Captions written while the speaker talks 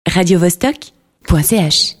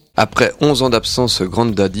radiovostok.ch. Après 11 ans d'absence,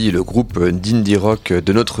 Grandaddy, le groupe d'indie rock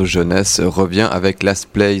de notre jeunesse, revient avec Last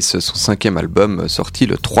Place, son 5e album sorti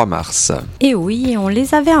le 3 mars. Et oui, on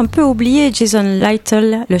les avait un peu oubliés, Jason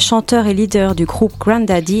Lytle, le chanteur et leader du groupe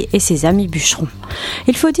Grandaddy et ses amis bûcherons.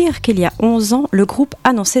 Il faut dire qu'il y a 11 ans, le groupe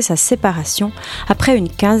annonçait sa séparation après une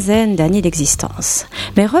quinzaine d'années d'existence.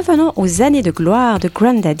 Mais revenons aux années de gloire de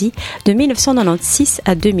Grandaddy de 1996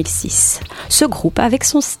 à 2006. Ce groupe, avec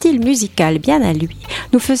son style musical bien à lui,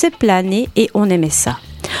 nous faisait planer et on aimait ça.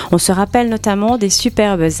 On se rappelle notamment des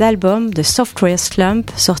superbes albums de Software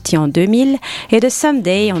Slump sortis en 2000 et de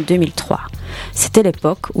Someday en 2003. C'était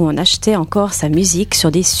l'époque où on achetait encore sa musique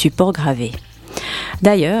sur des supports gravés.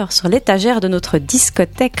 D'ailleurs, sur l'étagère de notre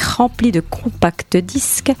discothèque remplie de compacts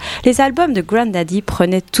disques, les albums de Grandaddy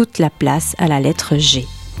prenaient toute la place à la lettre G.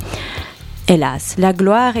 Hélas, la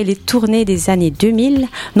gloire et les tournées des années 2000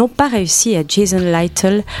 n'ont pas réussi à Jason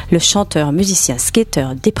Lytle, le chanteur, musicien,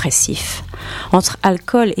 skateur dépressif. Entre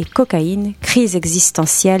alcool et cocaïne, crise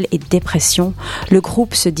existentielle et dépression, le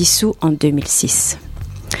groupe se dissout en 2006.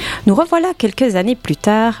 Nous revoilà quelques années plus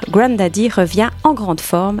tard, Grandaddy revient en grande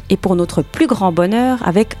forme et pour notre plus grand bonheur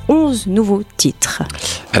avec 11 nouveaux titres.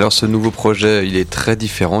 Alors ce nouveau projet, il est très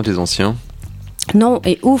différent des anciens ? Non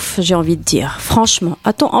et ouf, j'ai envie de dire. Franchement,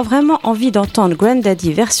 a-t-on vraiment envie d'entendre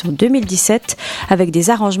Grandaddy version 2017 avec des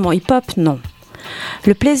arrangements hip-hop ? Non.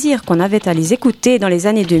 Le plaisir qu'on avait à les écouter dans les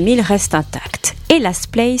années 2000 reste intact. Et Last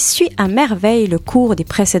Place suit à merveille le cours des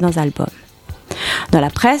précédents albums. Dans la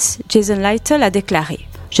presse, Jason Lytle a déclaré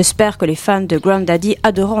 « J'espère que les fans de Grandaddy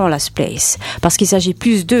adoreront Last Place, parce qu'il s'agit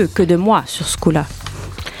plus d'eux que de moi sur ce coup-là. »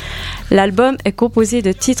 L'album est composé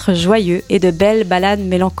de titres joyeux et de belles ballades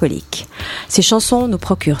mélancoliques. Ces chansons nous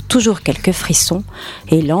procurent toujours quelques frissons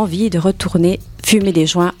et l'envie de retourner fumer des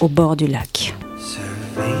joints au bord du lac.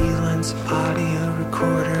 Surveillance audio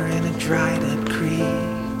recorder in a dried up creek.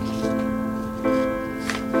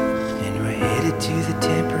 And we're headed to the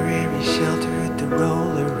temporary shelter at the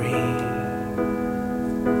roller rink.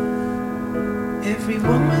 Every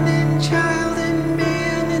woman and child and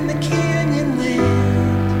man in the canyon land.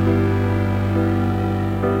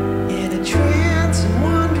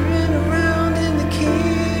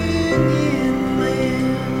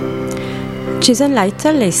 Jason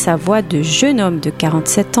Lytle et sa voix de jeune homme de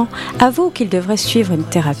 47 ans avouent qu'il devrait suivre une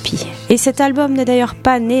thérapie. Et cet album n'est d'ailleurs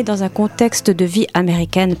pas né dans un contexte de vie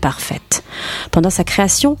américaine parfaite. Pendant sa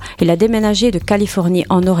création, il a déménagé de Californie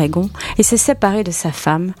en Oregon et s'est séparé de sa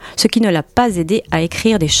femme, ce qui ne l'a pas aidé à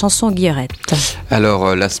écrire des chansons guillerettes.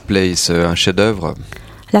 Alors, Last Place, un chef-d'œuvre ?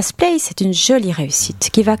 Last Place est une jolie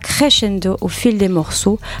réussite qui va crescendo au fil des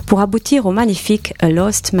morceaux pour aboutir au magnifique A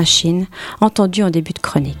Lost Machine, entendu en début de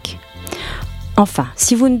chronique. Enfin,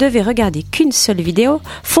 si vous ne devez regarder qu'une seule vidéo,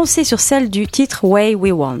 foncez sur celle du titre Way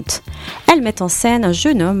We Want. Elle met en scène un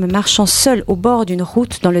jeune homme marchant seul au bord d'une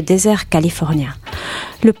route dans le désert californien.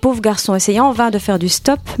 Le pauvre garçon essaye en vain de faire du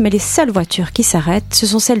stop, mais les seules voitures qui s'arrêtent, ce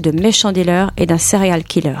sont celles de méchants dealers et d'un serial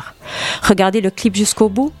killer. Regardez le clip jusqu'au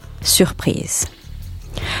bout, surprise.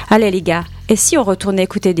 Allez les gars, et si on retournait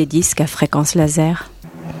écouter des disques à fréquence laser ?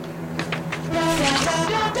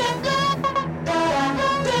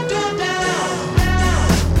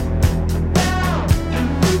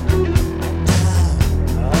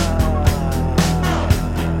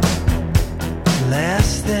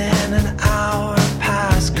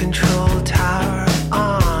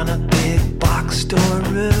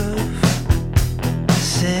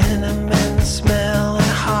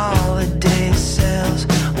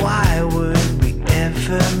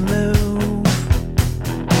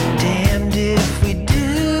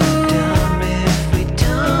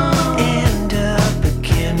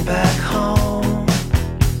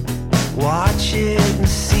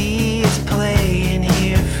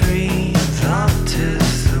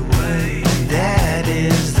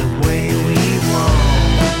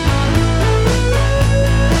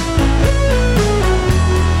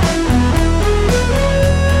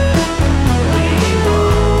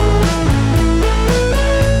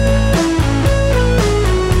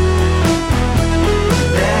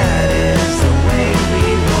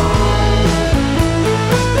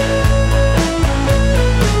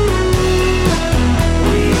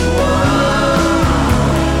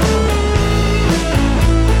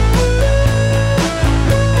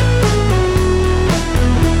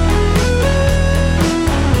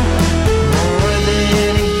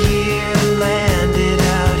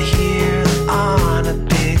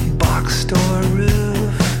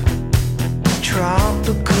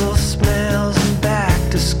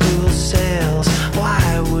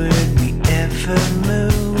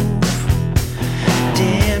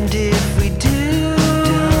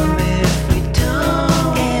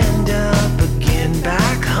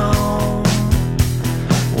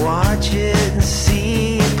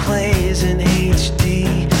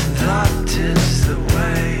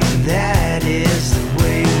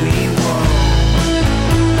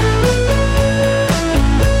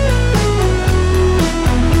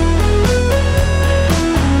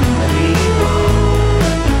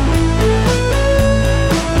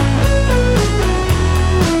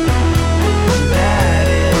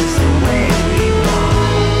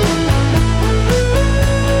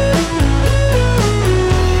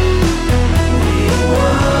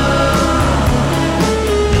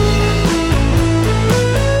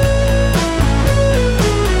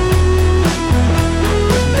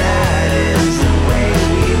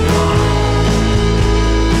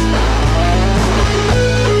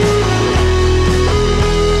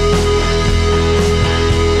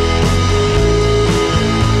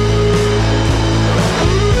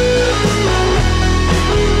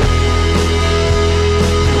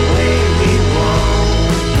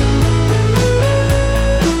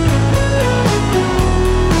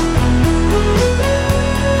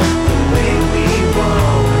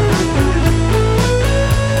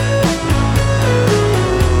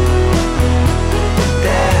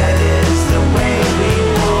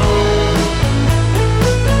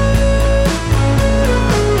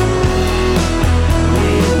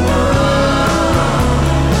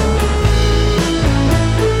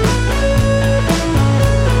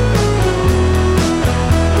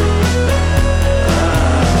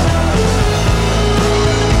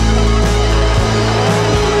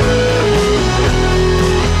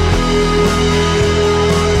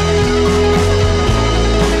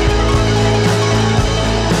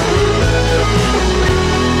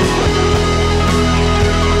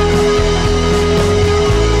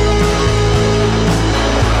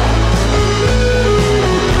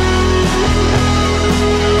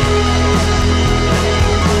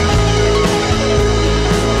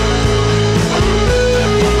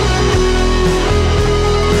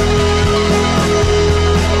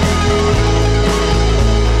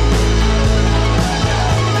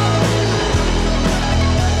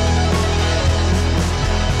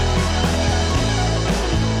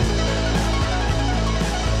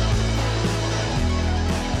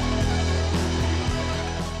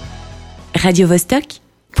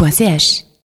 radiovostok.ch